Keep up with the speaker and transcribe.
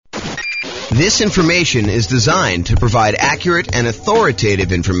This information is designed to provide accurate and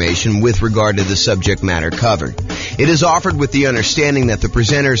authoritative information with regard to the subject matter covered. It is offered with the understanding that the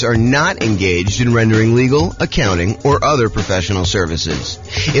presenters are not engaged in rendering legal, accounting, or other professional services.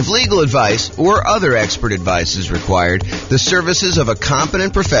 If legal advice or other expert advice is required, the services of a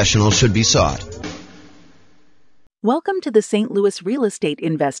competent professional should be sought. Welcome to the St. Louis Real Estate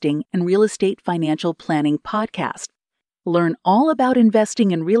Investing and Real Estate Financial Planning podcast. Learn all about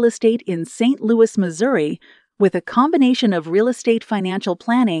investing in real estate in St. Louis, Missouri, with a combination of real estate financial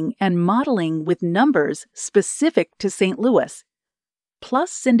planning and modeling with numbers specific to St. Louis,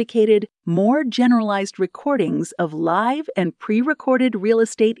 plus syndicated, more generalized recordings of live and pre-recorded real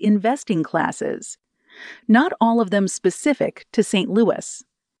estate investing classes, not all of them specific to St. Louis.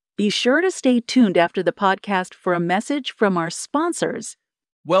 Be sure to stay tuned after the podcast for a message from our sponsors.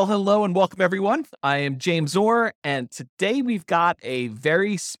 Well, hello and welcome, everyone. I am James Orr, and today we've got a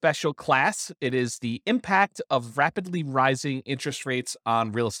very special class. It is the impact of rapidly rising interest rates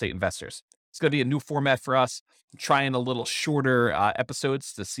on real estate investors. It's going to be a new format for us. I'm trying a little shorter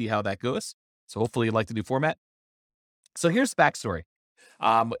episodes to see how that goes. So hopefully you like the new format. So here's the backstory.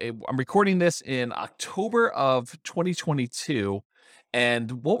 I'm recording this in October of 2022,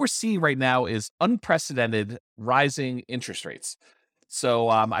 and what we're seeing right now is unprecedented rising interest rates. So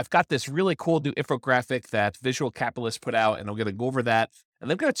I've got this really cool new infographic that Visual Capitalist put out, and I'm going to go over that. And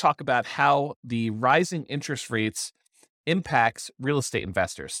then I'm going to talk about how the rising interest rates impacts real estate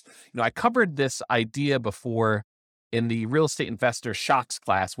investors. You know, I covered this idea before in the Real Estate Investor Shocks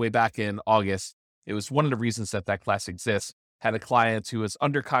class way back in August. It was one of the reasons that class exists. Had a client who was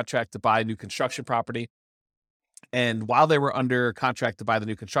under contract to buy a new construction property. And while they were under contract to buy the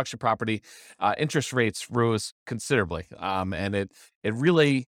new construction property, interest rates rose considerably. And it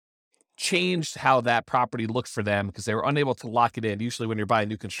really changed how that property looked for them because they were unable to lock it in. Usually when you're buying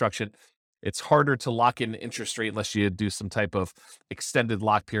new construction, it's harder to lock in interest rate unless you do some type of extended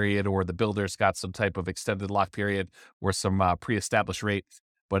lock period, or the builder's got some type of extended lock period or some pre-established rate.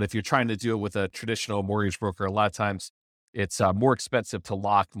 But if you're trying to do it with a traditional mortgage broker, a lot of times it's more expensive to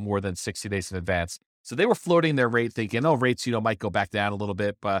lock more than 60 days in advance. So they were floating their rate thinking, rates, might go back down a little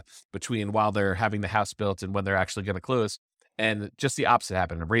bit between while they're having the house built and when they're actually going to close. And just the opposite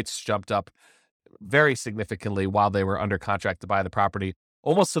happened. The rates jumped up very significantly while they were under contract to buy the property,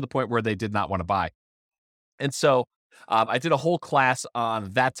 almost to the point where they did not want to buy. And so I did a whole class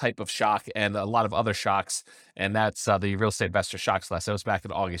on that type of shock and a lot of other shocks. And that's the Real Estate Investor Shocks class. That was back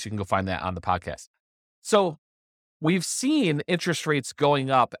in August. You can go find that on the podcast. So we've seen interest rates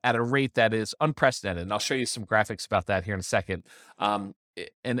going up at a rate that is unprecedented, and I'll show you some graphics about that here in a second. And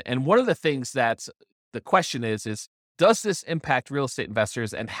one of the things that the question is does this impact real estate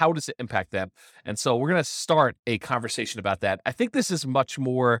investors, and how does it impact them? And so we're going to start a conversation about that. I think this is much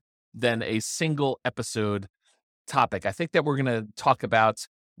more than a single episode topic. I think that we're going to talk about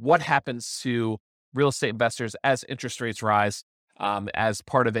what happens to real estate investors as interest rates rise as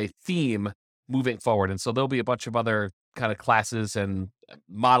part of a theme moving forward. And so there'll be a bunch of other kind of classes and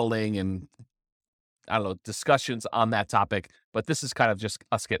modeling and discussions on that topic, but this is kind of just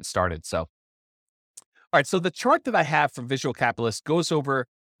us getting started. So, all right. So the chart that I have from Visual Capitalist goes over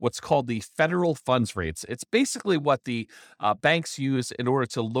what's called the federal funds rates. It's basically what the banks use in order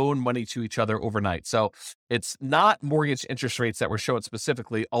to loan money to each other overnight. So it's not mortgage interest rates that we're showing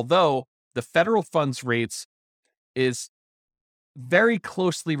specifically, although the federal funds rates is very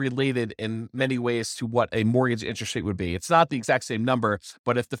closely related in many ways to what a mortgage interest rate would be. It's not the exact same number,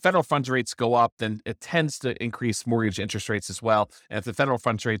 but if the federal funds rates go up, then it tends to increase mortgage interest rates as well. And if the federal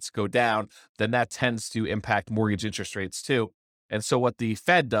funds rates go down, then that tends to impact mortgage interest rates too. And so what the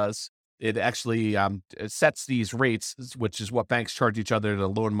Fed does, it actually it sets these rates, which is what banks charge each other to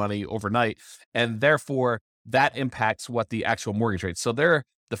loan money overnight. And therefore, that impacts what the actual mortgage rates. So the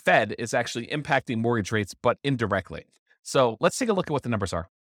Fed is actually impacting mortgage rates, but indirectly. So let's take a look at what the numbers are.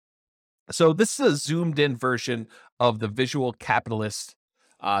 So this is a zoomed in version of the Visual Capitalist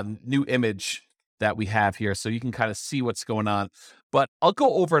new image that we have here. So you can kind of see what's going on, but I'll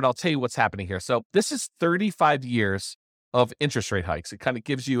go over and I'll tell you what's happening here. So this is 35 years of interest rate hikes. It kind of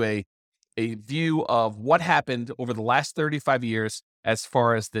gives you a view of what happened over the last 35 years as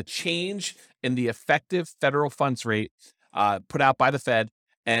far as the change in the effective federal funds rate put out by the Fed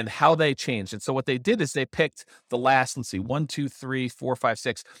and how they changed. And so what they did is they picked the last, 1, 2, 3, 4, 5,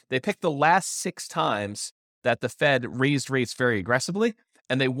 6. They picked the last 6 times that the Fed raised rates very aggressively.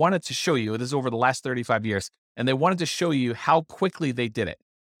 And they wanted to show you, this is over the last 35 years, and they wanted to show you how quickly they did it.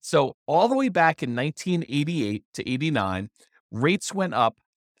 So all the way back in 1988 to 89, rates went up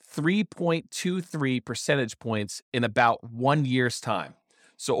 3.23 percentage points in about 1 year's time.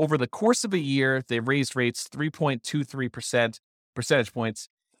 So over the course of a year, they raised rates 3.23% percentage points.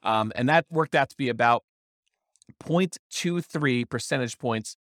 And that worked out to be about 0.23 percentage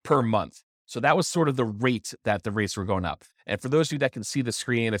points per month. So that was sort of the rate that the rates were going up. And for those of you that can see the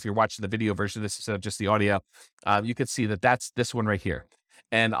screen, if you're watching the video version of this instead of just the audio, you can see that that's this one right here.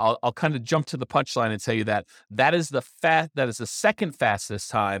 And I'll kind of jump to the punchline and tell you that that is the second fastest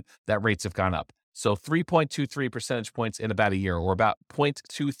time that rates have gone up. So 3.23 percentage points in about a year, or about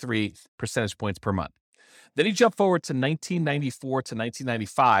 0.23 percentage points per month. Then you jump forward to 1994 to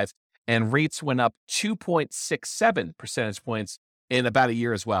 1995, and rates went up 2.67 percentage points in about a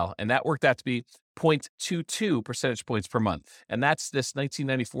year as well. And that worked out to be 0.22 percentage points per month. And that's this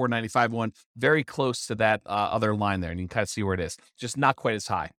 1994-95 one, very close to that other line there. And you can kind of see where it is, just not quite as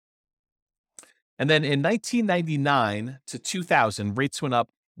high. And then in 1999 to 2000, rates went up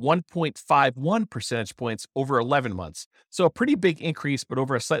 1.51 percentage points over 11 months. So a pretty big increase, but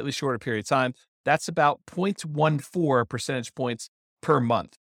over a slightly shorter period of time. That's about 0.14 percentage points per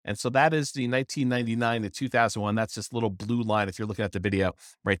month. And so that is the 1999 to 2001. That's this little blue line if you're looking at the video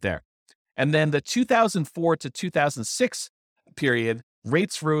right there. And then the 2004 to 2006 period,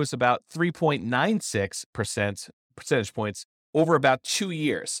 rates rose about 3.96 percentage points over about 2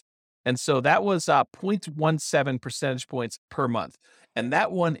 years. And so that was 0.17 percentage points per month. And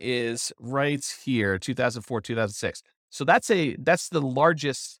that one is right here, 2004, 2006. So that's the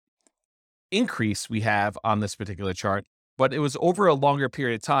largest increase we have on this particular chart, but it was over a longer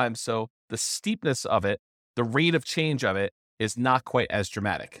period of time. So the steepness of it, the rate of change of it is not quite as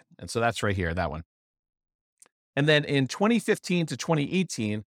dramatic. And so that's right here, that one. And then in 2015 to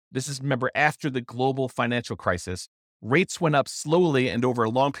 2018, this is, remember, after the global financial crisis, rates went up slowly and over a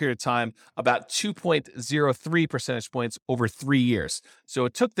long period of time, about 2.03 percentage points over 3 years. So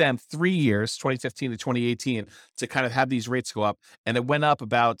it took them 3 years, 2015 to 2018, to kind of have these rates go up. And it went up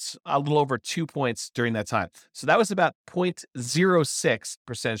about a little over 2 points during that time. So that was about 0.06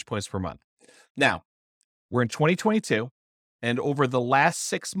 percentage points per month. Now, we're in 2022, and over the last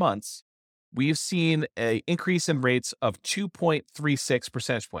 6 months, we've seen an increase in rates of 2.36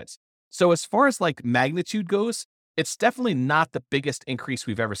 percentage points. So as far as like magnitude goes, it's definitely not the biggest increase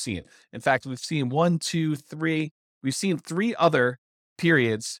we've ever seen. In fact, we've seen 1, 2, 3. We've seen 3 other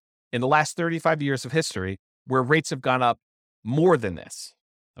periods in the last 35 years of history where rates have gone up more than this.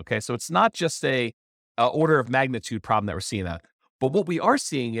 Okay, so it's not just a order of magnitude problem that we're seeing that. But what we are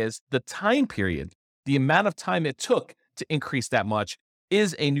seeing is the time period, the amount of time it took to increase that much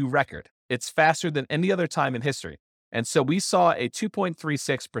is a new record. It's faster than any other time in history. And so we saw a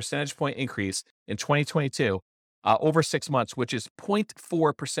 2.36 percentage point increase in 2022 over 6 months, which is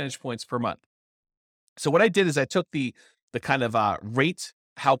 0.4 percentage points per month. So what I did is I took the kind of rate,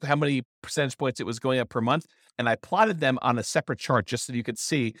 how many percentage points it was going up per month, and I plotted them on a separate chart just so you could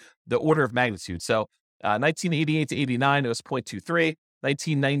see the order of magnitude. So 1988 to 89, it was 0.23.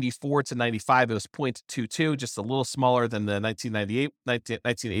 1994 to 95, it was 0.22, just a little smaller than the 1981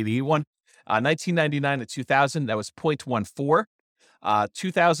 one. 1999 to 2000, that was 0.14.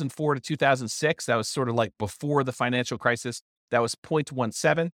 2004 to 2006, that was sort of like before the financial crisis, that was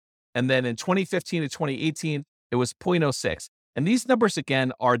 0.17. And then in 2015 to 2018, it was 0.06. And these numbers,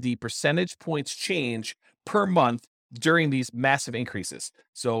 again, are the percentage points change per month during these massive increases.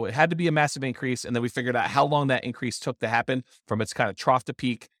 So it had to be a massive increase. And then we figured out how long that increase took to happen from its kind of trough to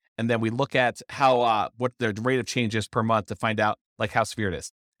peak. And then we look at how, what the rate of change is per month to find out like how severe it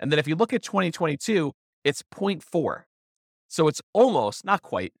is. And then if you look at 2022, it's 0.4. So it's almost, not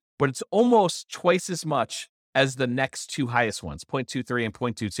quite, but it's almost twice as much as the next 2 highest ones, 0.23 and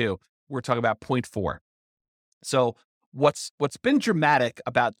 0.22. We're talking about 0.4. So what's been dramatic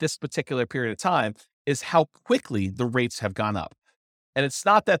about this particular period of time is how quickly the rates have gone up. And it's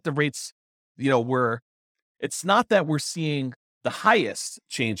not that the rates, it's not that we're seeing the highest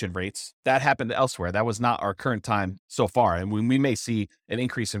change in rates. That happened elsewhere. That was not our current time so far. And we may see an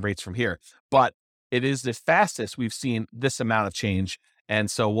increase in rates from here, but it is the fastest we've seen this amount of change.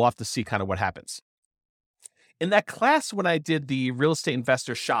 And so we'll have to see kind of what happens. In that class, when I did the real estate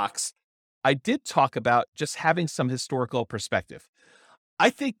investor shocks, I did talk about just having some historical perspective. I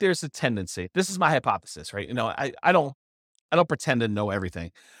think there's a tendency, this is my hypothesis, right? I don't pretend to know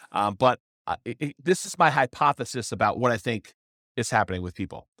everything, but this is my hypothesis about what I think is happening with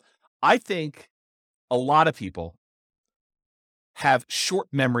people. I think a lot of people have short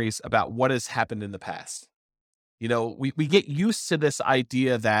memories about what has happened in the past. We get used to this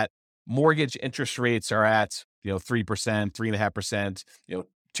idea that mortgage interest rates are at, 3%, 3.5%,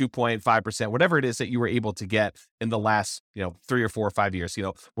 2.5%, whatever it is that you were able to get in the last, 3 or 4 or 5 years.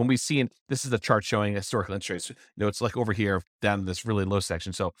 When we've seen, this is a chart showing historical interest rates, it's like over here down in this really low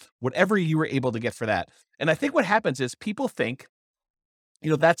section. So whatever you were able to get for that. And I think what happens is people think,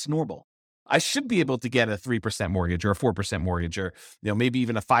 that's normal. I should be able to get a 3% mortgage or a 4% mortgage or, maybe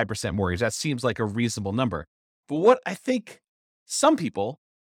even a 5% mortgage. That seems like a reasonable number. But what I think some people,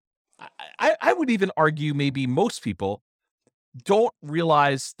 I would even argue maybe most people don't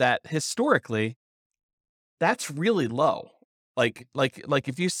realize that historically that's really low. Like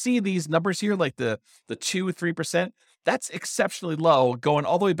if you see these numbers here, like the 2-3%, that's exceptionally low, going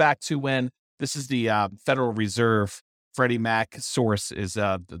all the way back to when this is the Federal Reserve. Freddie Mac source is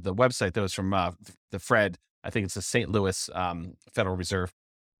the website that was from the Fred. I think it's the St. Louis Federal Reserve.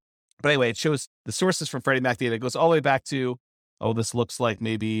 But anyway, it shows the sources from Freddie Mac data. It goes all the way back to, this looks like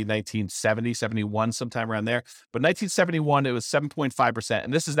maybe 1970, 71, sometime around there. But 1971, it was 7.5%.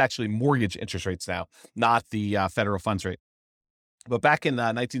 And this is actually mortgage interest rates now, not the federal funds rate. But back in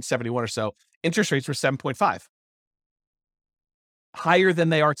 1971 or so, interest rates were 7.5, higher than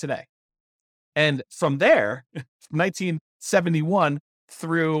they are today. And from there, 1971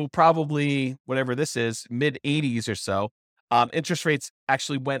 through probably whatever this is, mid 80s or so, interest rates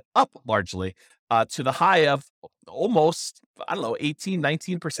actually went up largely to the high of almost, 18,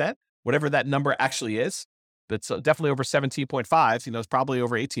 19%, whatever that number actually is. But so definitely over 17.5, it's probably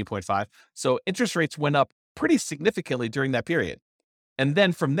over 18.5. So interest rates went up pretty significantly during that period. And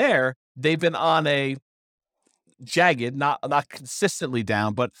then from there, they've been on a jagged, not consistently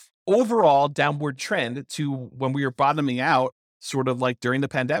down, but overall downward trend to when we were bottoming out, sort of like during the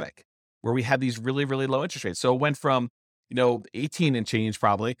pandemic, where we had these really, really low interest rates. So it went from, 18 and change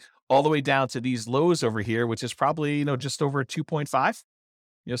probably all the way down to these lows over here, which is probably, just over 2.5,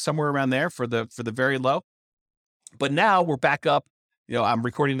 somewhere around there for the very low. But now we're back up, I'm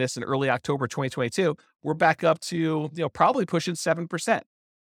recording this in early October, 2022. We're back up to, probably pushing 7%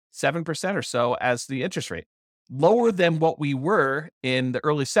 or so as the interest rate. Lower than what we were in the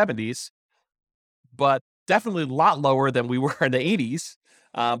early 70s, but definitely a lot lower than we were in the 80s.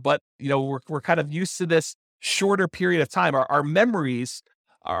 But, we're kind of used to this shorter period of time. Our memories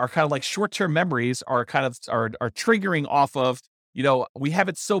are kind of like short-term memories are kind of are triggering off of, we have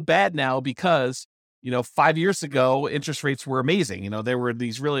it so bad now because, 5 years ago, interest rates were amazing. There were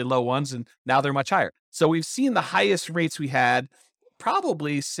these really low ones and now they're much higher. So we've seen the highest rates we had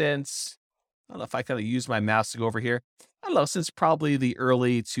probably since, I don't know if I kind of use my mouse to go over here. I don't know, since probably the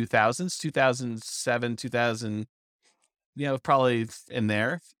early 2000s, 2007, 2000, probably in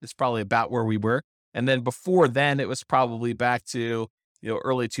there. It's probably about where we were. And then before then, it was probably back to,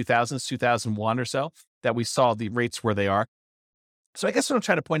 early 2000s, 2001 or so that we saw the rates where they are. So I guess what I'm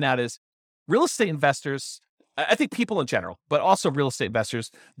trying to point out is real estate investors, I think people in general, but also real estate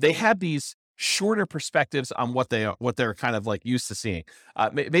investors, they have these shorter perspectives on what they're kind of like used to seeing.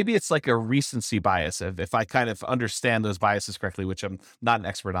 Maybe it's like a recency bias if I kind of understand those biases correctly, which I'm not an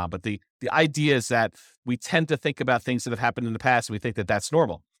expert on. But the idea is that we tend to think about things that have happened in the past and we think that that's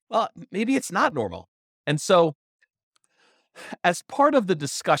normal. Well, maybe it's not normal. And so as part of the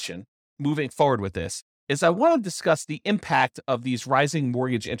discussion moving forward with this is I want to discuss the impact of these rising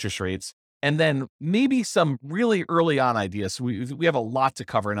mortgage interest rates. And then maybe some really early on ideas. So we have a lot to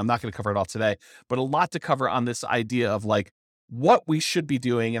cover, and I'm not going to cover it all today, but a lot to cover on this idea of like what we should be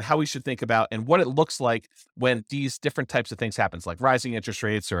doing and how we should think about and what it looks like when these different types of things happens, like rising interest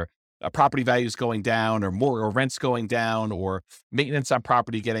rates or property values going down or rents going down or maintenance on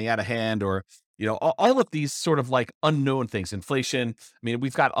property getting out of hand or, all of these sort of like unknown things, inflation. I mean,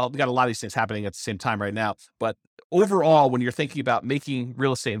 we've got a lot of these things happening at the same time right now, but overall, when you're thinking about making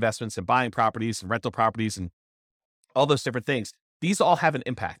real estate investments and buying properties and rental properties and all those different things, these all have an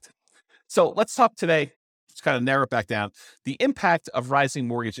impact. So let's talk today, just kind of narrow it back down, the impact of rising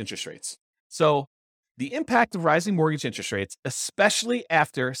mortgage interest rates. So the impact of rising mortgage interest rates, especially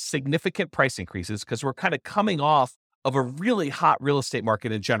after significant price increases, because we're kind of coming off of a really hot real estate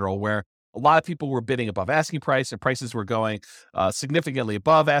market in general, where a lot of people were bidding above asking price and prices were going significantly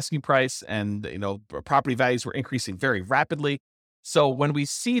above asking price. And, property values were increasing very rapidly. So when we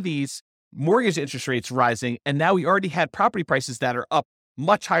see these mortgage interest rates rising, and now we already had property prices that are up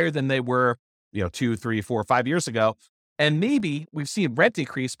much higher than they were, 2, 3, 4, 5 years ago. And maybe we've seen rent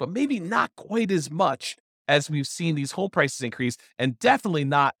increase, but maybe not quite as much as we've seen these home prices increase, and definitely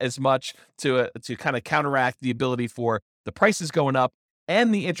not as much to kind of counteract the ability for the prices going up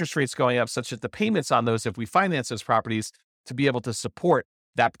and the interest rates going up, such that the payments on those, if we finance those properties, to be able to support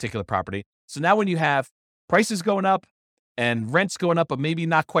that particular property. So now when you have prices going up and rents going up, but maybe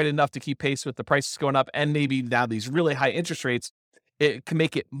not quite enough to keep pace with the prices going up, and maybe now these really high interest rates, it can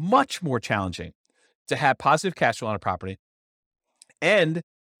make it much more challenging to have positive cash flow on a property. And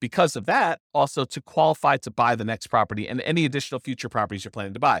because of that, also to qualify to buy the next property and any additional future properties you're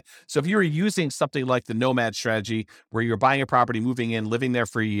planning to buy. So if you were using something like the nomad strategy, where you're buying a property, moving in, living there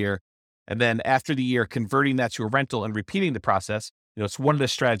for a year, and then after the year, converting that to a rental and repeating the process, it's one of the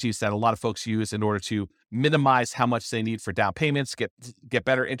strategies that a lot of folks use in order to minimize how much they need for down payments, get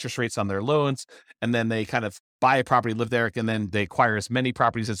better interest rates on their loans, and then they kind of buy a property, live there, and then they acquire as many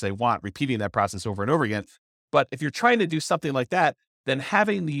properties as they want, repeating that process over and over again. But if you're trying to do something like that, then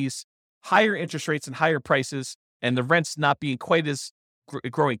having these higher interest rates and higher prices and the rents not being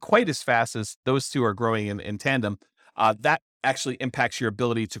growing quite as fast as those two are growing in tandem, that actually impacts your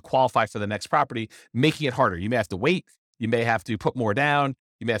ability to qualify for the next property, making it harder. You may have to wait. You may have to put more down.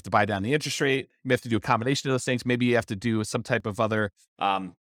 You may have to buy down the interest rate. You may have to do a combination of those things. Maybe you have to do some type of other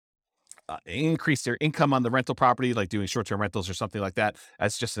increase their income on the rental property, like doing short-term rentals or something like that,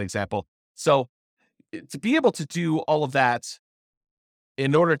 as just an example. So to be able to do all of that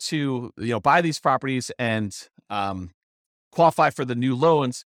in order to buy these properties and qualify for the new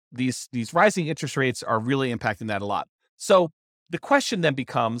loans, these rising interest rates are really impacting that a lot. So the question then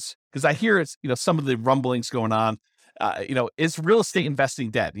becomes, because I hear some of the rumblings going on, is real estate investing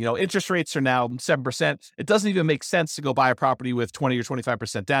dead? Interest rates are now 7%. It doesn't even make sense to go buy a property with 20 or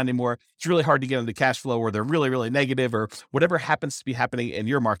 25% down anymore. It's really hard to get into cash flow, or they're really, really negative, or whatever happens to be happening in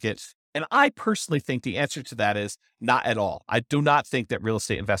your market. And I personally think the answer to that is not at all. I do not think that real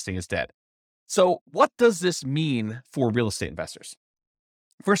estate investing is dead. So what does this mean for real estate investors?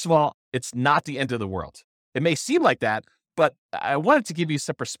 First of all, it's not the end of the world. It may seem like that, but I wanted to give you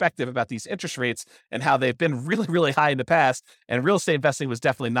some perspective about these interest rates and how they've been really, really high in the past. And real estate investing was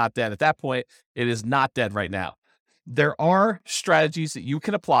definitely not dead at that point. It is not dead right now. There are strategies that you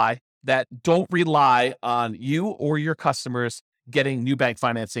can apply that don't rely on you or your customers getting new bank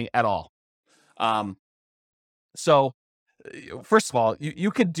financing at all. So first of all,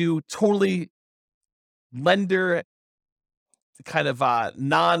 you could do totally lender kind of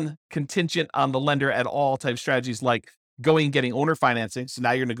non-contingent on the lender at all type strategies, like going and getting owner financing. So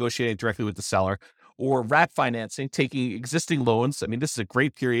now you're negotiating directly with the seller, or wrap financing, taking existing loans. I mean, this is a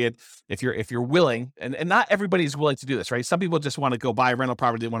great period if you're willing, and not everybody's willing to do this, right? Some people just want to go buy a rental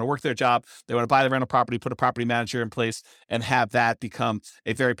property. They want to work their job. They want to buy the rental property, put a property manager in place, and have that become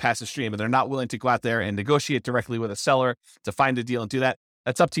a very passive stream. And they're not willing to go out there and negotiate directly with a seller to find a deal and do that.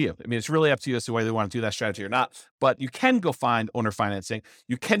 That's up to you. I mean, it's really up to you as to whether you want to do that strategy or not. But you can go find owner financing.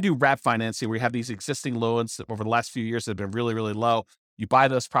 You can do wrap financing, where you have these existing loans that over the last few years that have been really, really low. You buy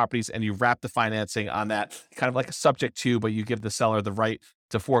those properties and you wrap the financing on that, kind of like a subject to, but you give the seller the right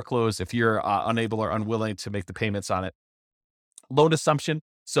to foreclose if you're unable or unwilling to make the payments on it. Loan assumption.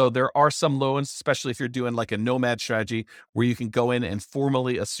 So there are some loans, especially if you're doing like a nomad strategy, where you can go in and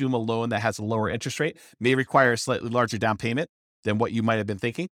formally assume a loan that has a lower interest rate, may require a slightly larger down payment than what you might have been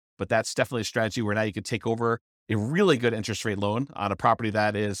thinking. But that's definitely a strategy where now you can take over a really good interest rate loan on a property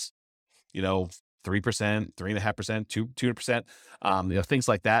that is, 3%, 3.5%, 2%, things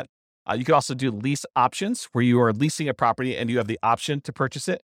like that. You can also do lease options, where you are leasing a property and you have the option to purchase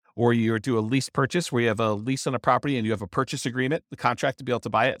it, or you do a lease purchase where you have a lease on a property and you have a purchase agreement, the contract to be able to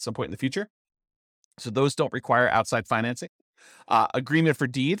buy it at some point in the future. So those don't require outside financing. Agreement for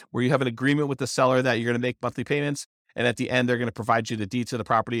deed, where you have an agreement with the seller that you're going to make monthly payments, and at the end, they're going to provide you the deed to the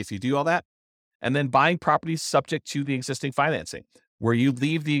property if you do all that. And then buying properties subject to the existing financing, where you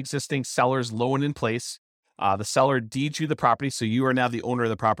leave the existing seller's loan in place. The seller deeds you the property, so you are now the owner of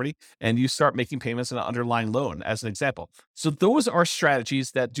the property, and you start making payments on an underlying loan, as an example. So those are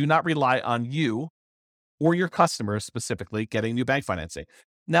strategies that do not rely on you or your customers specifically getting new bank financing.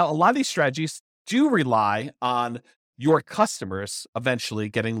 Now, a lot of these strategies do rely on your customers eventually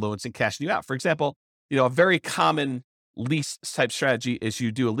getting loans and cashing you out. For example, a very common lease type strategy is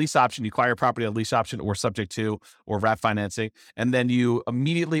you do a lease option, you acquire property on a lease option or subject to, or wrap financing, and then you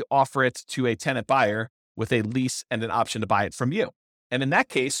immediately offer it to a tenant buyer with a lease and an option to buy it from you. And in that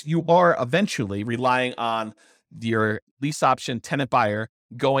case, you are eventually relying on your lease option tenant buyer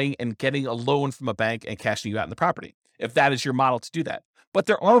going and getting a loan from a bank and cashing you out in the property, if that is your model to do that. But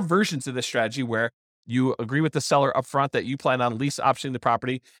there are versions of this strategy where you agree with the seller upfront that you plan on lease optioning the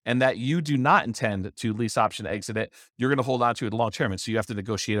property and that you do not intend to lease option exit it. You're going to hold on to it long term. And so you have to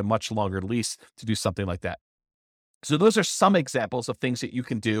negotiate a much longer lease to do something like that. So those are some examples of things that you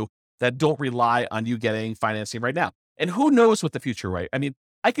can do that don't rely on you getting financing right now. And who knows what the future, right? I mean,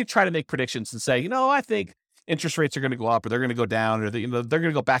 I could try to make predictions and say, I think interest rates are going to go up, or they're going to go down, or they're going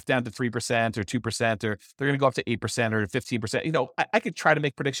to go back down to 3% or 2%, or they're going to go up to 8% or 15%. I could try to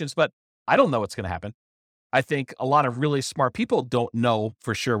make predictions, but I don't know what's going to happen. I think a lot of really smart people don't know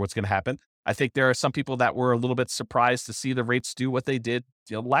for sure what's going to happen. I think there are some people that were a little bit surprised to see the rates do what they did,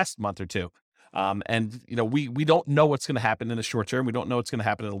 last month or two. And we don't know what's going to happen in the short term. We don't know what's going to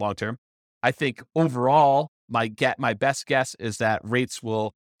happen in the long term. I think overall, my best guess is that rates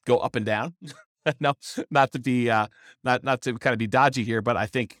will go up and down. No, not to be not to kind of be dodgy here, but I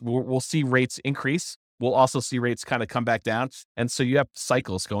think we'll see rates increase. We'll also see rates kind of come back down, and so you have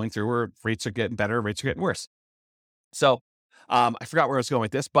cycles going through where rates are getting better, rates are getting worse. So I forgot where I was going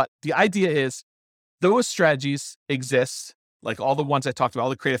with this, but the idea is those strategies exist, like all the ones I talked about, all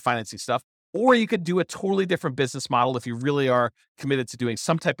the creative financing stuff. Or you could do a totally different business model if you really are committed to doing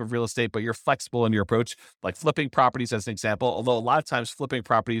some type of real estate, but you're flexible in your approach, like flipping properties as an example. Although a lot of times flipping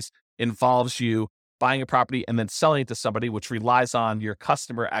properties involves you buying a property and then selling it to somebody, which relies on your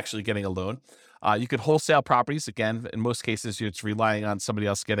customer actually getting a loan. You could wholesale properties. Again, in most cases, it's relying on somebody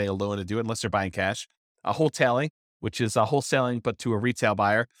else getting a loan to do it, unless they're buying cash. Wholetailing, which is wholesaling, but to a retail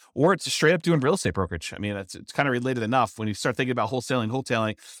buyer, or it's straight up doing real estate brokerage. I mean, it's kind of related enough. When you start thinking about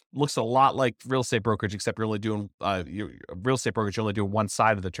wholetailing looks a lot like real estate brokerage, except you're only doing real estate brokerage. You're only doing one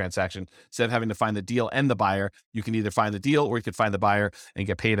side of the transaction. Instead of having to find the deal and the buyer, you can either find the deal or you could find the buyer and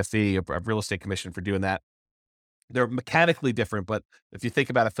get paid a fee, a real estate commission for doing that. They're mechanically different, but if you think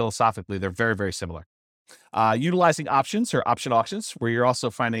about it philosophically, they're very, very similar. Utilizing options or option auctions, where you're also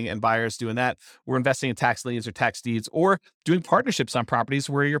finding and buyers doing that. We're investing in tax liens or tax deeds, or doing partnerships on properties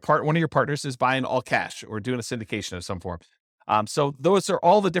where one of your partners is buying all cash or doing a syndication of some form. So those are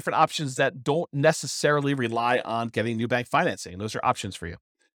all the different options that don't necessarily rely on getting new bank financing. Those are options for you.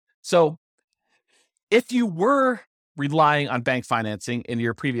 So if you were relying on bank financing in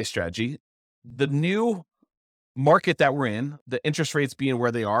your previous strategy, the new market that we're in, the interest rates being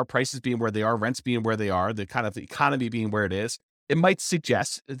where they are, prices being where they are, rents being where they are, the kind of the economy being where it is, it might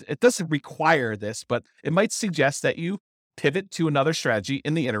suggest, it doesn't require this, but it might suggest that you pivot to another strategy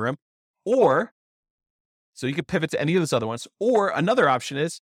in the interim, or so you could pivot to any of those other ones, or another option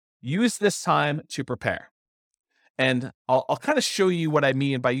is use this time to prepare. And I'll kind of show you what I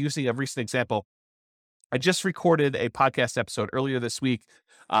mean by using a recent example. I just recorded a podcast episode earlier this week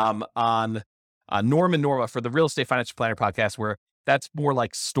on Norm and Norma for the Real Estate Financial Planner podcast, where that's more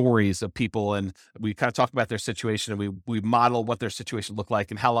like stories of people. And we kind of talk about their situation and we model what their situation looked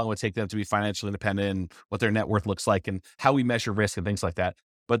like and how long it would take them to be financially independent and what their net worth looks like and how we measure risk and things like that.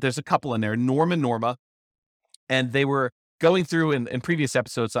 But there's a couple in there, Norm and Norma, and they were going through in previous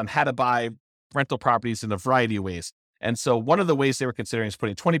episodes on how to buy rental properties in a variety of ways. And so one of the ways they were considering is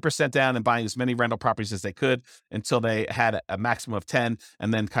putting 20% down and buying as many rental properties as they could until they had a maximum of 10,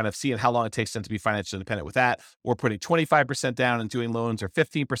 and then kind of seeing how long it takes them to be financially independent with that, or putting 25% down and doing loans, or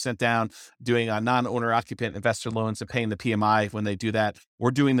 15% down, doing non-owner occupant investor loans and paying the PMI when they do that,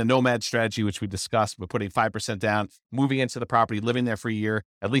 or doing the nomad strategy, which we discussed, but putting 5% down, moving into the property, living there for a year,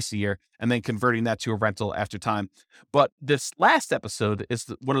 at least a year, and then converting that to a rental after time. But this last episode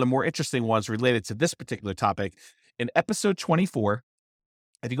is one of the more interesting ones related to this particular topic. In episode 24,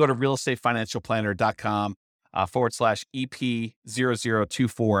 if you go to realestatefinancialplanner.com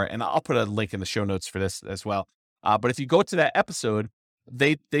 /EP0024, and I'll put a link in the show notes for this as well. But if you go to that episode,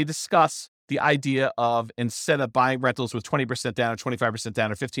 they discuss the idea of, instead of buying rentals with 20% down or 25%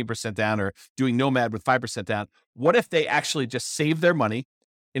 down or 15% down, or doing nomad with 5% down, what if they actually just save their money,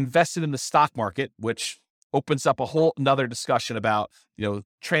 invested in the stock market, which opens up a whole another discussion about,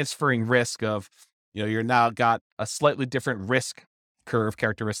 transferring risk of, you're now got a slightly different risk curve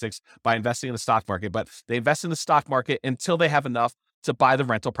characteristics by investing in the stock market, but they invest in the stock market until they have enough to buy the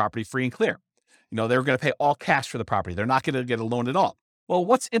rental property free and clear. They're going to pay all cash for the property. They're not going to get a loan at all. Well,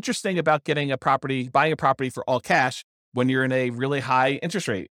 what's interesting about buying a property for all cash when you're in a really high interest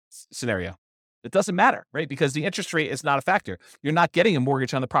rate scenario? It doesn't matter, right? Because the interest rate is not a factor. You're not getting a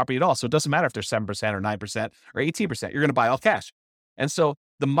mortgage on the property at all. So it doesn't matter if they're 7% or 9% or 18%. You're going to buy all cash. And so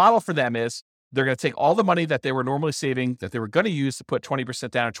the model for them is, they're going to take all the money that they were normally saving, that they were going to use to put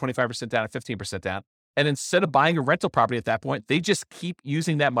 20% down or 25% down or 15% down. And instead of buying a rental property at that point, they just keep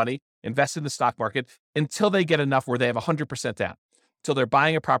using that money, invest in the stock market until they get enough where they have 100% down, until they're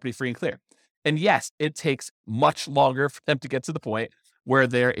buying a property free and clear. And yes, it takes much longer for them to get to the point where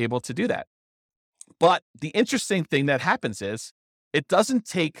they're able to do that. But the interesting thing that happens is, it doesn't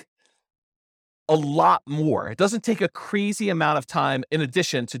take a lot more. It doesn't take a crazy amount of time in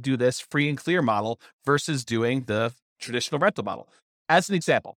addition to do this free and clear model versus doing the traditional rental model. As an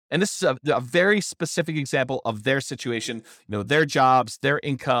example, and this is a very specific example of their situation, their jobs, their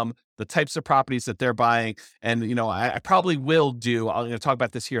income, the types of properties that they're buying. And, I probably will I'm going to talk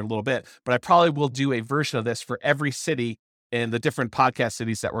about this here in a little bit, but I probably will do a version of this for every city in the different podcast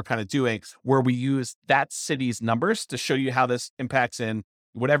cities that we're kind of doing, where we use that city's numbers to show you how this impacts in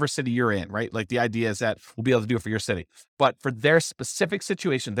whatever city you're in, right? Like the idea is that we'll be able to do it for your city, but for their specific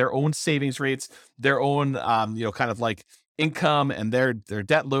situation, their own savings rates, their own, kind of like income and their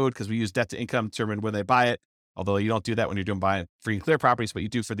debt load, because we use debt to income to determine when they buy it. Although you don't do that when you're doing buying free and clear properties, but you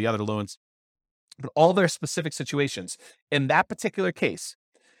do for the other loans. But all their specific situations, in that particular case,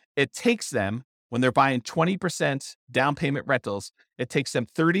 it takes them, when they're buying 20% down payment rentals, it takes them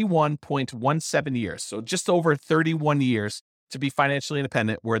 31.17 years. So just over 31 years to be financially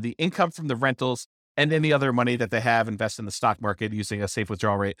independent, where the income from the rentals and any other money that they have invest in the stock market using a safe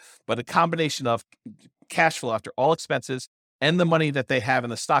withdrawal rate, but a combination of cash flow after all expenses and the money that they have in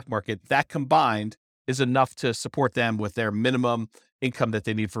the stock market, that combined is enough to support them with their minimum income that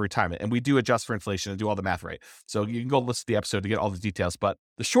they need for retirement. And we do adjust for inflation and do all the math right. So you can go listen to the episode to get all the details. But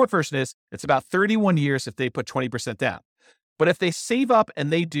the short version is it's about 31 years if they put 20% down. But if they save up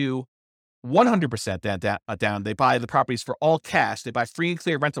and they do 100% down, they buy the properties for all cash, they buy free and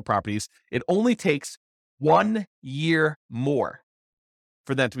clear rental properties, it only takes 1 year more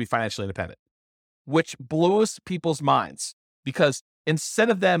for them to be financially independent, which blows people's minds, because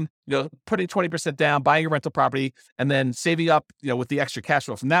instead of them, putting 20% down, buying a rental property, and then saving up, with the extra cash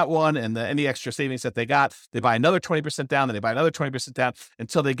flow from that one and any extra savings that they got, they buy another 20% down, then they buy another 20% down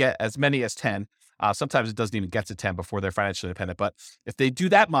until they get as many as 10. Sometimes it doesn't even get to 10 before they're financially independent. But if they do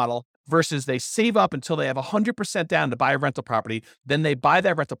that model versus they save up until they have 100% down to buy a rental property, then they buy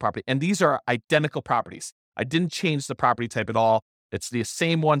that rental property. And these are identical properties. I didn't change the property type at all. It's the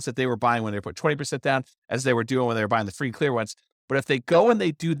same ones that they were buying when they put 20% down as they were doing when they were buying the free and clear ones. But if they go and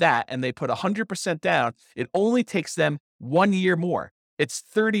they do that and they put 100% down, it only takes them 1 year more. It's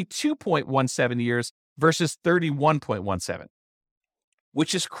 32.17 years versus 31.17,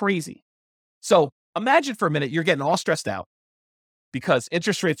 which is crazy. So imagine for a minute, you're getting all stressed out because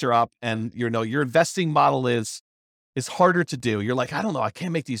interest rates are up and your investing model is harder to do. You're like, I don't know, I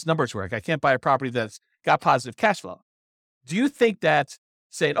can't make these numbers work. I can't buy a property that's got positive cash flow. Do you think that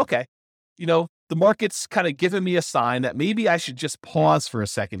saying, okay, the market's kind of giving me a sign that maybe I should just pause for a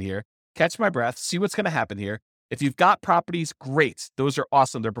second here, catch my breath, see what's going to happen here. If you've got properties, great. Those are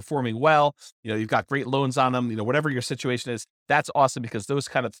awesome. They're performing well. You've got great loans on them. Whatever your situation is, that's awesome because those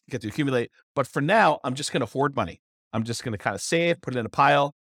kind of get to accumulate. But for now, I'm just going to hoard money. I'm just going to kind of save, put it in a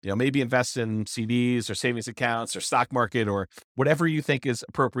pile, maybe invest in CDs or savings accounts or stock market or whatever you think is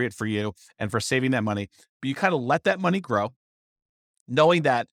appropriate for you and for saving that money. But you kind of let that money grow, knowing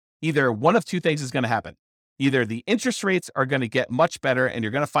that either one of two things is going to happen. Either the interest rates are going to get much better and you're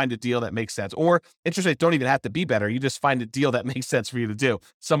going to find a deal that makes sense, or interest rates don't even have to be better. You just find a deal that makes sense for you to do.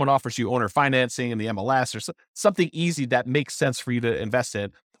 Someone offers you owner financing in the MLS or something easy that makes sense for you to invest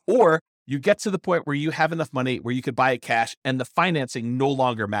in. Or you get to the point where you have enough money where you could buy it cash and the financing no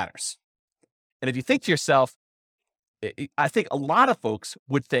longer matters. And if you think to yourself, I think a lot of folks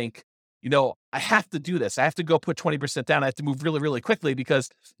would think, I have to do this. I have to go put 20% down. I have to move really, really quickly because,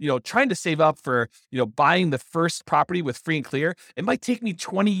 trying to save up for, buying the first property with free and clear, it might take me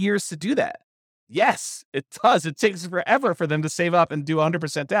 20 years to do that. Yes, it does. It takes forever for them to save up and do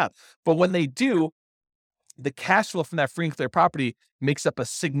 100% down. But when they do, the cash flow from that free and clear property makes up a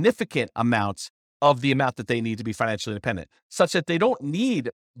significant amount of the amount that they need to be financially independent, such that they don't need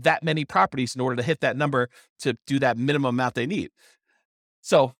that many properties in order to hit that number to do that minimum amount they need.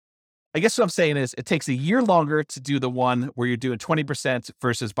 So I guess what I'm saying is it takes a year longer to do the one where you're doing 20%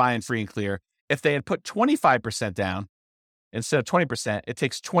 versus buying free and clear. If they had put 25% down instead of 20%, it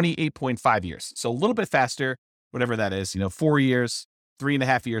takes 28.5 years. So a little bit faster, whatever that is, 4 years,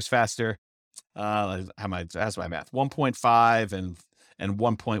 3.5 years faster. How's my math? 1.5 and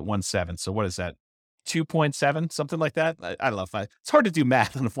 1.17. So what is that? 2.7, something like that. I don't know it's hard to do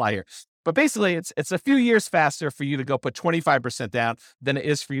math on the fly here. But basically, it's a few years faster for you to go put 25% down than it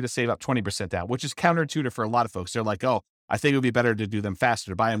is for you to save up 20% down, which is counterintuitive for a lot of folks. They're like, oh, I think it would be better to do them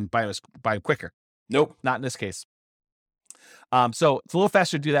faster, to buy them quicker. Nope, not in this case. So it's a little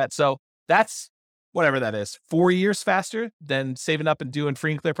faster to do that. So that's whatever that is, 4 years faster than saving up and doing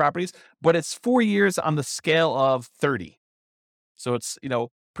free and clear properties, but it's 4 years on the scale of 30. So it's,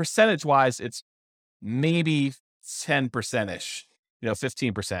 percentage-wise, it's maybe 10%-ish.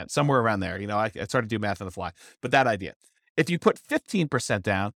 15%, somewhere around there. It's hard to do math on the fly, but that idea. If you put 15%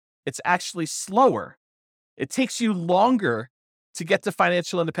 down, it's actually slower. It takes you longer to get to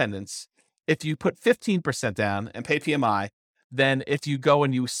financial independence if you put 15% down and pay PMI than if you go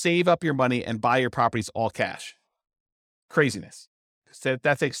and you save up your money and buy your properties all cash. Craziness. So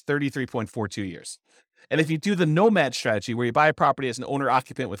that takes 33.42 years. And if you do the nomad strategy where you buy a property as an owner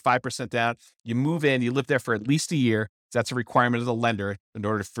occupant with 5% down, you move in, you live there for at least a year, That's a requirement of the lender in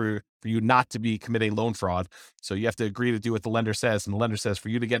order for you not to be committing loan fraud. So you have to agree to do what the lender says. And the lender says for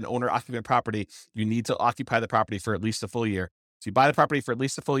you to get an owner occupant property, you need to occupy the property for at least a full year. So you buy the property for at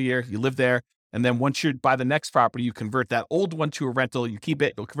least a full year, you live there. And then once you buy the next property, you convert that old one to a rental, you keep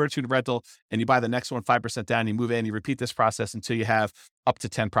it, you'll convert it to a rental, and you buy the next one 5% down, you move in, you repeat this process until you have up to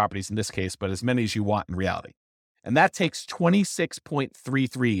 10 properties in this case, but as many as you want in reality. And that takes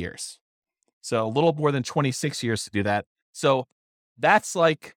 26.33 years. So a little more than 26 years to do that. So that's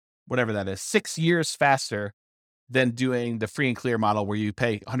like, whatever that is, 6 years faster than doing the free and clear model where you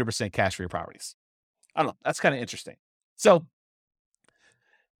pay 100% cash for your properties. I don't know. That's kind of interesting. So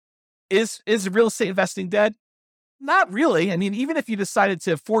is real estate investing dead? Not really. I mean, even if you decided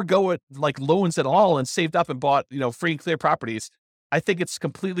to forego it, like loans at all, and saved up and bought, free and clear properties, I think it's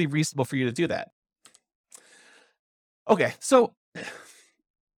completely reasonable for you to do that. Okay. So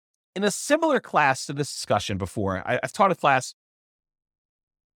in a similar class to this discussion before, I've taught a class.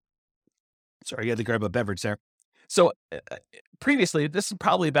 Sorry, I had to grab a beverage there. So previously, this is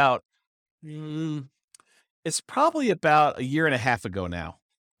probably about, it's probably about a year and a half ago now.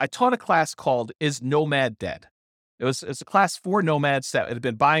 I taught a class called "Is Nomad Dead?" It was a class for nomads that had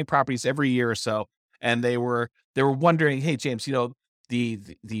been buying properties every year or so, and they were wondering, hey James,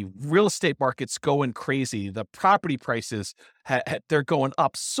 the real estate market's going crazy. The property prices, they're going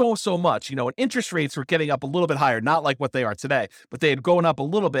up so much, and interest rates were getting up a little bit higher, not like what they are today, but they had gone up a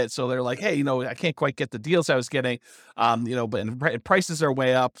little bit. So they're like, hey, I can't quite get the deals I was getting, but prices are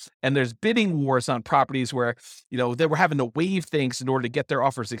way up. And there's bidding wars on properties where, they were having to waive things in order to get their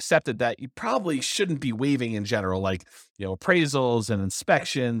offers accepted that you probably shouldn't be waiving in general, like, appraisals and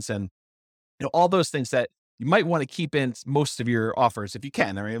inspections and, all those things that you might want to keep in most of your offers if you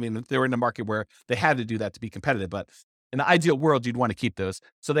can. I mean, they were in a market where they had to do that to be competitive, but in the ideal world, you'd want to keep those.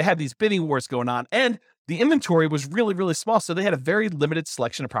 So they had these bidding wars going on, and the inventory was really, really small. So they had a very limited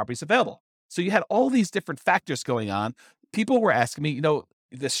selection of properties available. So you had all these different factors going on. People were asking me,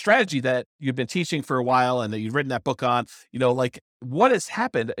 the strategy that you've been teaching for a while and that you've written that book on, what has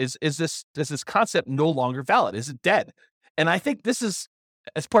happened? Is this concept no longer valid? Is it dead? And I think this is,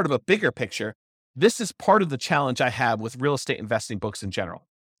 as part of a bigger picture, this is part of the challenge I have with real estate investing books in general.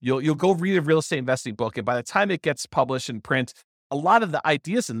 You'll go read a real estate investing book, and by the time it gets published in print, a lot of the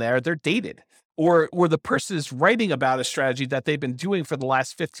ideas in there, they're dated, or the person is writing about a strategy that they've been doing for the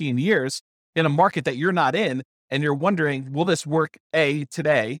last 15 years in a market that you're not in, and you're wondering, will this work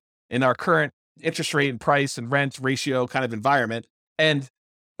today in our current interest rate and price and rent ratio kind of environment, and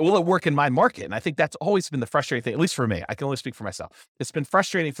will it work in my market? And I think that's always been the frustrating thing, at least for me. I can only speak for myself. It's been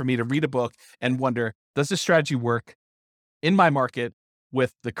frustrating for me to read a book and wonder, does this strategy work in my market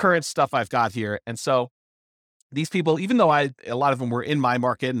with the current stuff I've got here? And so these people, even though a lot of them were in my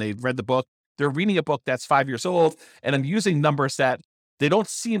market and they read the book, they're reading a book that's 5 years old, and I'm using numbers that they don't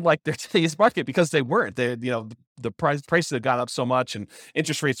seem like they're today's market because they weren't. The prices had gone up so much, and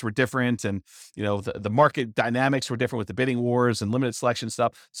interest rates were different, and the market dynamics were different with the bidding wars and limited selection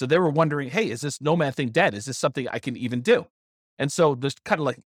stuff. So they were wondering, hey, is this nomad thing dead? Is this something I can even do? And so there's kind of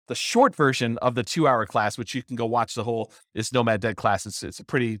like the short version of the 2-hour class, which you can go watch the whole Is Nomad Dead class. It's a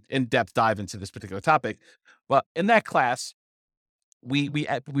pretty in-depth dive into this particular topic. But in that class, we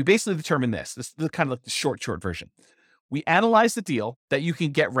basically determine this. This is kind of like the short version. We analyze the deal that you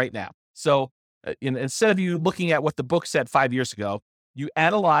can get right now. So instead of you looking at what the book said 5 years ago, you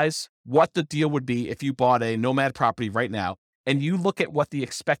analyze what the deal would be if you bought a nomad property right now, and you look at what the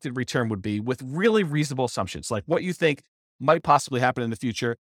expected return would be with really reasonable assumptions, like what you think might possibly happen in the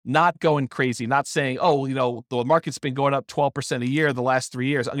future, not going crazy, not saying, the market's been going up 12% a year the last 3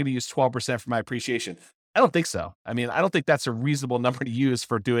 years. I'm going to use 12% for my appreciation. I don't think so. I mean, I don't think that's a reasonable number to use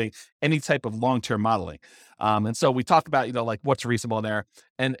for doing any type of long-term modeling. And so we talk about, like what's reasonable in there,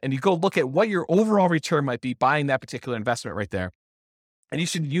 and you go look at what your overall return might be buying that particular investment right there. And you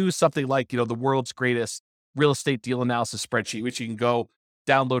should use something like, the world's greatest real estate deal analysis spreadsheet, which you can go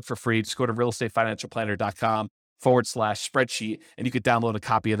download for free. Just go to realestatefinancialplanner.com/spreadsheet, and you could download a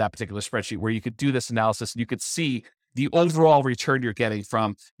copy of that particular spreadsheet where you could do this analysis, and you could see the overall return you're getting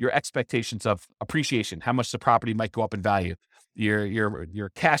from your expectations of appreciation, how much the property might go up in value,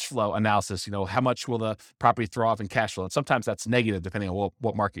 your cash flow analysis, how much will the property throw off in cash flow? And sometimes that's negative depending on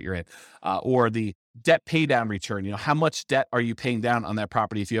what market you're in, or the debt pay down return. How much debt are you paying down on that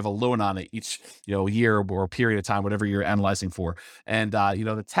property if you have a loan on it each, year or period of time, whatever you're analyzing for. And,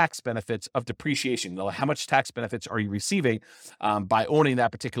 the tax benefits of depreciation, how much tax benefits are you receiving by owning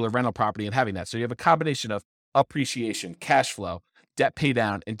that particular rental property and having that? So you have a combination of appreciation, cash flow, debt pay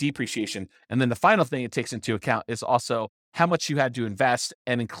down, and depreciation. And then the final thing it takes into account is also how much you had to invest,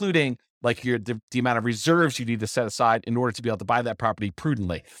 and including like the amount of reserves you need to set aside in order to be able to buy that property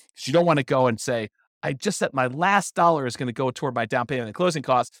prudently. Because you don't want to go and say, I just set my last dollar is going to go toward my down payment and closing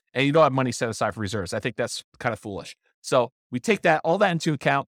costs, and you don't have money set aside for reserves. I think that's kind of foolish. So we take all that into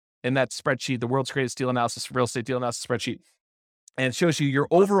account in that spreadsheet, the world's greatest deal analysis, real estate deal analysis spreadsheet, and it shows you your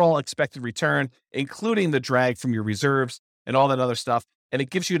overall expected return, including the drag from your reserves and all that other stuff. And it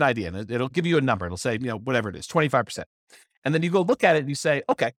gives you an idea, and it'll give you a number. It'll say, whatever it is, 25%. And then you go look at it and you say,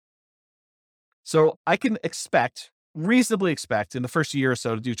 okay, so I can reasonably expect in the first year or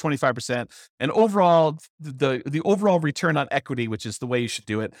so to do 25%. And overall, the overall return on equity, which is the way you should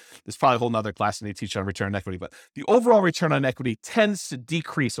do it. There's probably a whole nother class that they teach on return on equity, but the overall return on equity tends to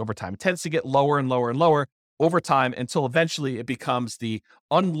decrease over time. It tends to get lower and lower and lower over time until eventually it becomes the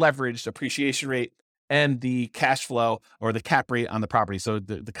unleveraged appreciation rate and the cash flow or the cap rate on the property. So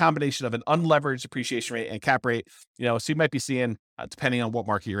the combination of an unleveraged appreciation rate and cap rate, so you might be seeing, depending on what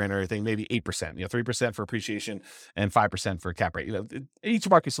market you're in or anything, maybe 8%, 3% for appreciation and 5% for cap rate. Each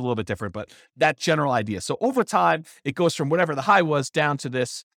market's a little bit different, but that general idea. So over time, it goes from whatever the high was down to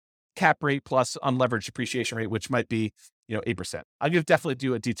this cap rate plus unleveraged appreciation rate, which might be 8%. I'll definitely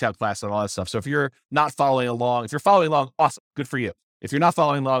do a detailed class on all that stuff. So if you're not following along, if you're following along, awesome, good for you. If you're not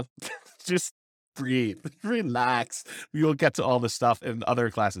following along, just breathe, relax. We will get to all this stuff in other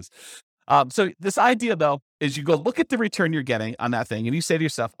classes. So this idea though, is you go look at the return you're getting on that thing and you say to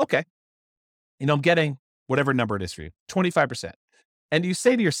yourself, okay, I'm getting whatever number it is for you, 25%. And you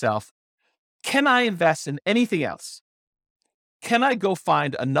say to yourself, can I invest in anything else? Can I go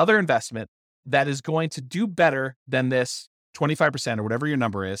find another investment that is going to do better than this 25% or whatever your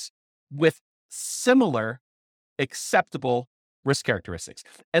number is with similar acceptable risk characteristics?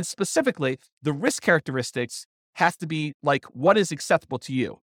 And specifically, the risk characteristics have to be like what is acceptable to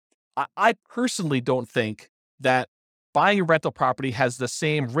you. I personally don't think that buying a rental property has the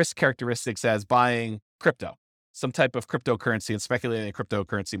same risk characteristics as buying crypto, some type of cryptocurrency and speculating in the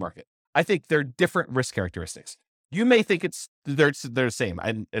cryptocurrency market. I think they're different risk characteristics. You may think they're the same,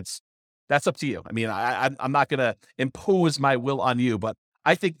 and that's up to you. I mean, I'm not going to impose my will on you, but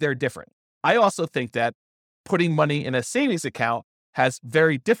I think they're different. I also think that putting money in a savings account has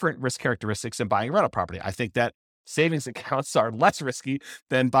very different risk characteristics than buying a rental property. I think that savings accounts are less risky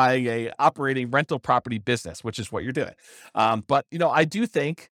than buying a operating rental property business, which is what you're doing. But I do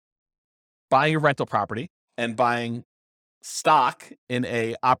think buying a rental property and buying stock in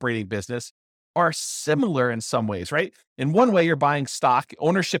a operating business are similar in some ways, right? In one way, you're buying stock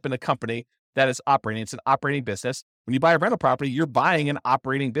ownership in a company that is operating. It's an operating business. When you buy a rental property, you're buying an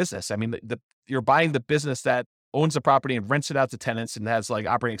operating business. I mean, you're buying the business that owns the property and rents it out to tenants and has like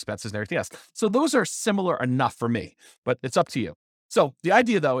operating expenses and everything else. So those are similar enough for me, but it's up to you. So the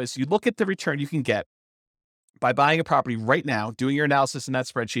idea though is you look at the return you can get by buying a property right now, doing your analysis in that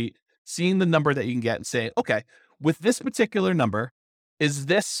spreadsheet, seeing the number that you can get and saying, okay, with this particular number, is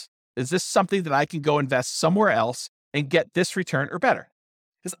this something that I can go invest somewhere else and get this return or better?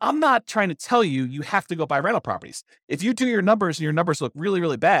 Because I'm not trying to tell you have to go buy rental properties. If you do your numbers and your numbers look really,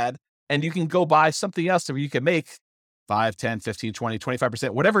 really bad, and you can go buy something else where you can make 5, 10, 15, 20,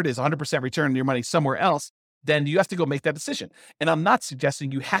 25%, whatever it is, 100% return on your money somewhere else, then you have to go make that decision. And I'm not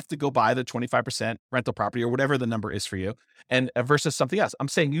suggesting you have to go buy the 25% rental property or whatever the number is for you and versus something else. I'm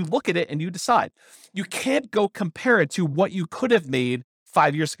saying you look at it and you decide. You can't go compare it to what you could have made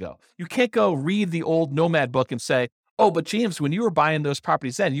 5 years ago. You can't go read the old Nomad book and say, oh, but James, when you were buying those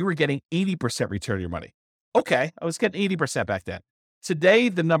properties then, you were getting 80% return on your money. Okay, I was getting 80% back then. Today,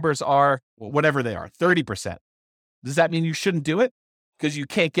 the numbers are whatever they are, 30%. Does that mean you shouldn't do it because you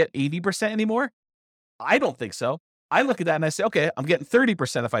can't get 80% anymore? I don't think so. I look at that and I say, okay, I'm getting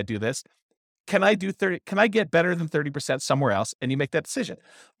 30% if I do this. Can I do 30? Can I get better than 30% somewhere else? And you make that decision.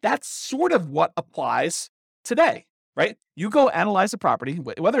 That's sort of what applies today, right? You go analyze a property,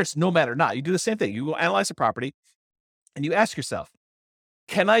 whether it's Nomad or not, you do the same thing. You go analyze a property and you ask yourself,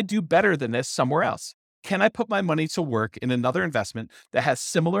 can I do better than this somewhere else? Can I put my money to work in another investment that has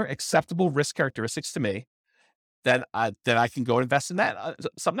similar acceptable risk characteristics to me that I can go invest in that,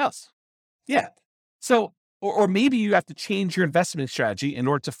 something else? Yeah. So, or maybe you have to change your investment strategy in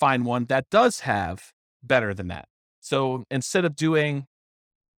order to find one that does have better than that. So instead of doing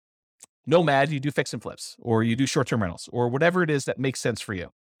Nomad, you do fix and flips, or you do short-term rentals, or whatever it is that makes sense for you.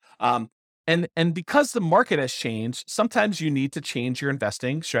 And because the market has changed, sometimes you need to change your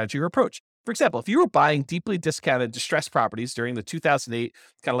investing strategy or approach. For example, if you were buying deeply discounted distressed properties during the 2008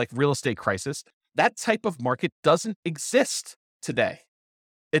 kind of like real estate crisis, that type of market doesn't exist today.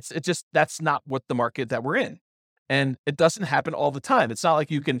 It's just, that's not what the market that we're in. And it doesn't happen all the time. It's not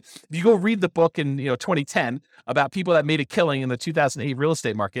like if you go read the book in 2010 about people that made a killing in the 2008 real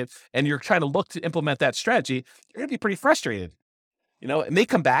estate market, and you're trying to look to implement that strategy, you're going to be pretty frustrated. It may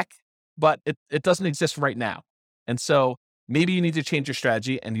come back, but it doesn't exist right now. And so maybe you need to change your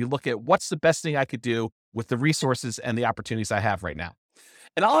strategy and you look at what's the best thing I could do with the resources and the opportunities I have right now.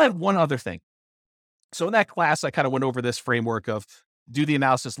 And I'll add one other thing. So in that class, I kind of went over this framework of do the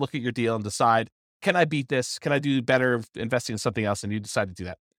analysis, look at your deal and decide, can I beat this? Can I do better investing in something else? And you decide to do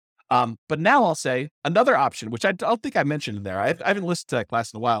that. But now I'll say another option, which I don't think I mentioned in there. I haven't listened to that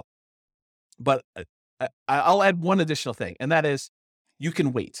class in a while, but I'll add one additional thing, and that is you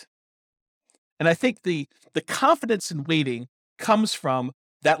can wait. And I think the confidence in waiting comes from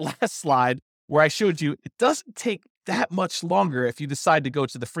that last slide where I showed you it doesn't take that much longer if you decide to go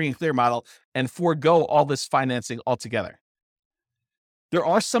to the free and clear model and forego all this financing altogether. There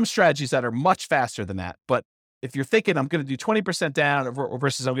are some strategies that are much faster than that, but if you're thinking I'm going to do 20% down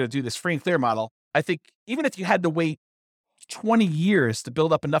versus I'm going to do this free and clear model, I think even if you had to wait 20 years to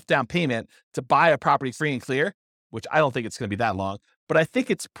build up enough down payment to buy a property free and clear, which I don't think it's going to be that long, but I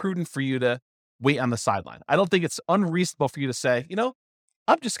think it's prudent for you to wait on the sideline. I don't think it's unreasonable for you to say,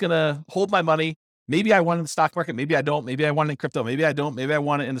 I'm just going to hold my money. Maybe I want it in the stock market. Maybe I don't. Maybe I want it in crypto. Maybe I don't. Maybe I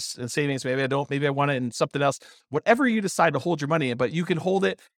want it in savings. Maybe I don't. Maybe I want it in something else. Whatever you decide to hold your money in, but you can hold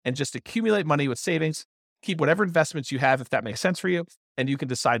it and just accumulate money with savings, keep whatever investments you have, if that makes sense for you, and you can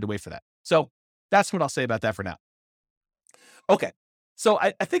decide to wait for that. So that's what I'll say about that for now. Okay. So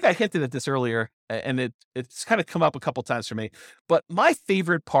I think I hinted at this earlier, and it's kind of come up a couple times for me, but my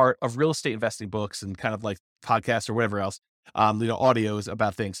favorite part of real estate investing books and kind of like podcasts or whatever else, audios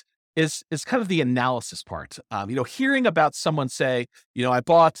about things is kind of the analysis part. Hearing about someone say, I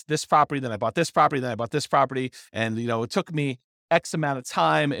bought this property, then I bought this property, then I bought this property. And, it took me X amount of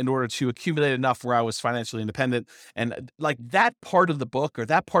time in order to accumulate enough where I was financially independent. And like that part of the book or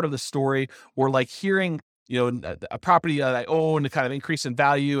that part of the story, or like hearing, a property that I own, kind of increase in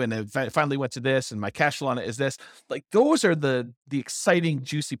value, and it finally went to this, and my cash flow on it is this. Like those are the exciting,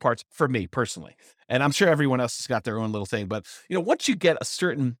 juicy parts for me personally. And I'm sure everyone else has got their own little thing. But once you get a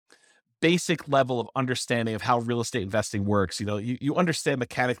certain basic level of understanding of how real estate investing works, you understand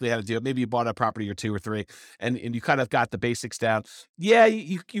mechanically how to do it. Maybe you bought a property or two or three, and you kind of got the basics down. Yeah,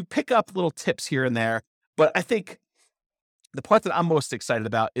 you pick up little tips here and there, but I think the part that I'm most excited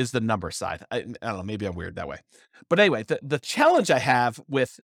about is the number side. I don't know, maybe I'm weird that way. But anyway, the challenge I have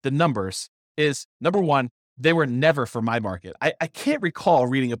with the numbers is, number one, they were never for my market. I can't recall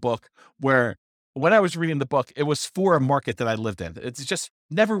reading a book where when I was reading the book, it was for a market that I lived in. It's just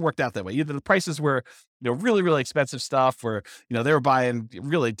never worked out that way. Either the prices were, really, really expensive stuff, or, they were buying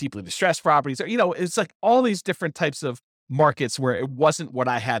really deeply distressed properties, or, it's like all these different types of markets where it wasn't what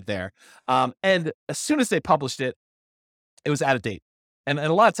I had there. And as soon as they published it, it was out of date. And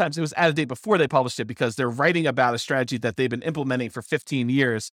a lot of times it was out of date before they published it because they're writing about a strategy that they've been implementing for 15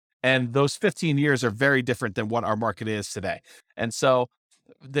 years. And those 15 years are very different than what our market is today. And so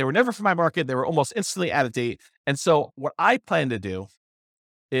they were never for my market. They were almost instantly out of date. And so what I plan to do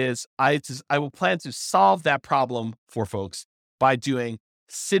is I will plan to solve that problem for folks by doing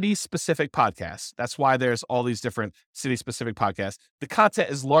city-specific podcasts. That's why there's all these different city-specific podcasts. The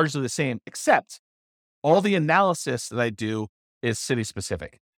content is largely the same, except all the analysis that I do is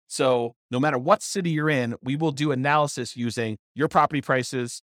city-specific. So no matter what city you're in, we will do analysis using your property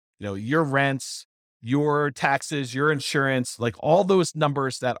prices, your rents, your taxes, your insurance, like all those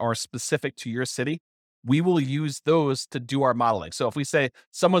numbers that are specific to your city. We will use those to do our modeling. So if we say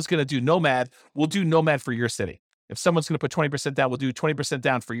someone's going to do Nomad, we'll do Nomad for your city. If someone's going to put 20% down, we'll do 20%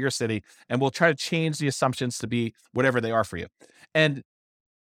 down for your city, and we'll try to change the assumptions to be whatever they are for you. And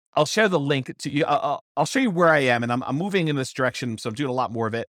I'll share the link to you. I'll show you where I am, and I'm moving in this direction. So I'm doing a lot more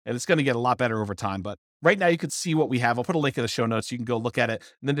of it, and it's going to get a lot better over time. But right now you can see what we have. I'll put a link in the show notes. You can go look at it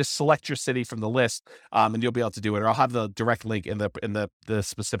and then just select your city from the list. And you'll be able to do it, or I'll have the direct link in the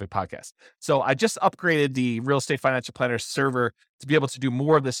specific podcast. So I just upgraded the Real Estate Financial Planner server to be able to do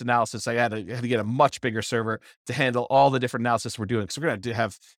more of this analysis. I had to get a much bigger server to handle all the different analysis we're doing. So we're going to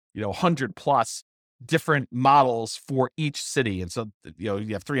have, 100 plus different models for each city. And so,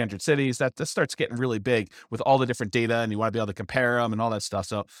 you have 300 cities that starts getting really big with all the different data, and you want to be able to compare them and all that stuff.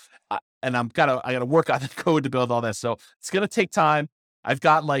 So, I gotta work on the code to build all that. So it's going to take time. I've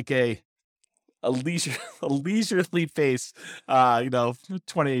got like a leisurely pace,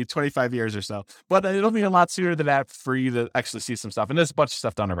 20, 25 years or so, but it'll be a lot sooner than that for you to actually see some stuff. And there's a bunch of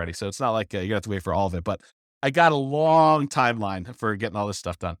stuff done already. So it's not like you have to wait for all of it, but I got a long timeline for getting all this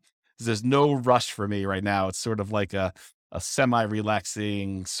stuff done. There's no rush for me right now. It's sort of like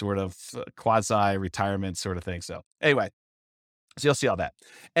semi-relaxing sort of quasi-retirement sort of thing. So anyway, so you'll see all that.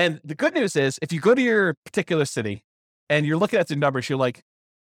 And the good news is if you go to your particular city and you're looking at the numbers, you're like,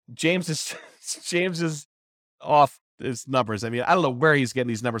 James is off his numbers. I mean, I don't know where he's getting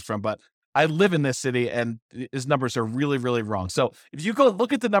these numbers from, but I live in this city and his numbers are really, really wrong. So if you go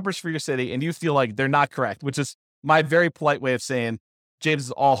look at the numbers for your city and you feel like they're not correct, which is my very polite way of saying James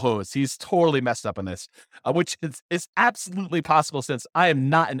is all hose. He's totally messed up on this, which is absolutely possible since I am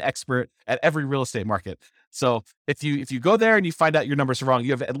not an expert at every real estate market. So if you go there and you find out your numbers are wrong,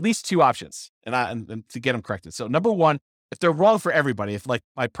 you have at least two options and to get them corrected. So number one, if they're wrong for everybody, if like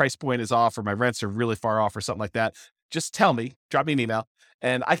my price point is off or my rents are really far off or something like that, just tell me, drop me an email,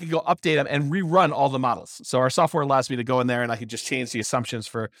 and I can go update them and rerun all the models. So our software allows me to go in there and I can just change the assumptions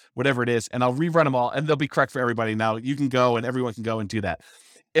for whatever it is, and I'll rerun them all, and they'll be correct for everybody. Now you can go and everyone can go and do that.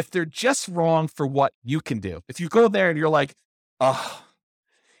 If they're just wrong for what you can do, if you go there and you're like, oh,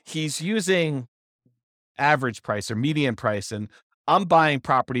 he's using average price or median price, and I'm buying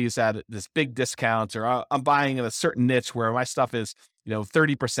properties at this big discount, or I'm buying in a certain niche where my stuff is,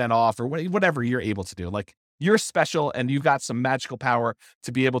 30% off, or whatever you're able to do. Like, you're special and you've got some magical power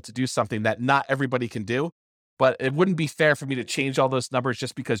to be able to do something that not everybody can do. But it wouldn't be fair for me to change all those numbers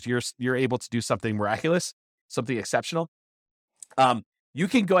just because you're able to do something miraculous, something exceptional. You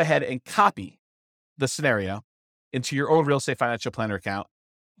can go ahead and copy the scenario into your own real estate financial planner account.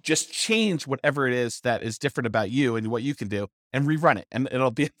 Just change whatever it is that is different about you and what you can do, and rerun it. And you'll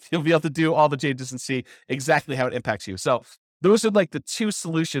be able to do all the changes and see exactly how it impacts you. So those are like the two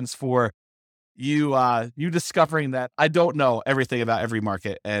solutions for you discovering that I don't know everything about every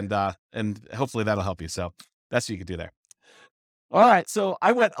market, and hopefully that'll help you. So that's what you can do there. All right. So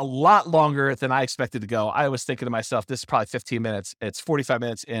I went a lot longer than I expected to go. I was thinking to myself, this is probably 15 minutes. It's 45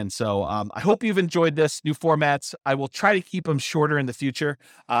 minutes in. So I hope you've enjoyed this new formats. I will try to keep them shorter in the future.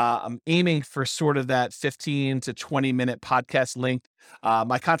 I'm aiming for sort of that 15 to 20 minute podcast length.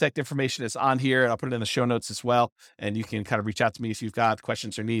 My contact information is on here, and I'll put it in the show notes as well. And you can kind of reach out to me if you've got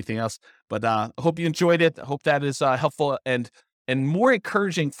questions or need anything else. But I hope you enjoyed it. I hope that is helpful and more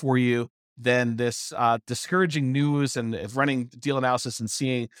encouraging for you than this discouraging news and running deal analysis and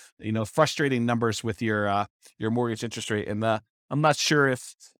seeing, frustrating numbers with your mortgage interest rate. And I'm not sure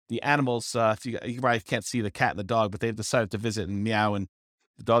if the animals, if you probably can't see the cat and the dog, but they've decided to visit and meow, and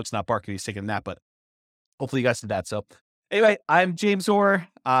the dog's not barking, he's taking a nap, but hopefully you guys did that. So anyway, I'm James Orr.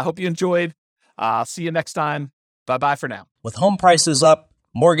 Hope you enjoyed. I'll see you next time. Bye-bye for now. With home prices up,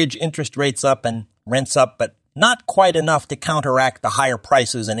 mortgage interest rates up, and rents up, but not quite enough to counteract the higher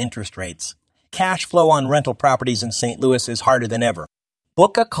prices and interest rates, cash flow on rental properties in St. Louis is harder than ever.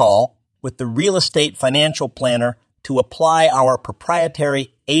 Book a call with the Real Estate Financial Planner to apply our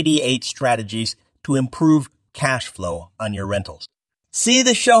proprietary 88 strategies to improve cash flow on your rentals. See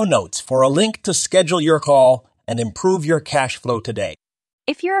the show notes for a link to schedule your call and improve your cash flow today.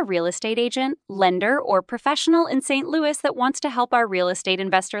 If you're a real estate agent, lender, or professional in St. Louis that wants to help our real estate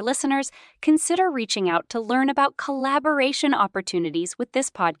investor listeners, consider reaching out to learn about collaboration opportunities with this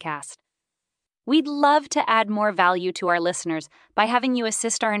podcast. We'd love to add more value to our listeners by having you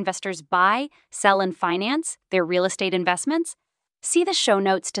assist our investors buy, sell, and finance their real estate investments. See the show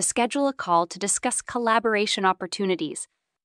notes to schedule a call to discuss collaboration opportunities.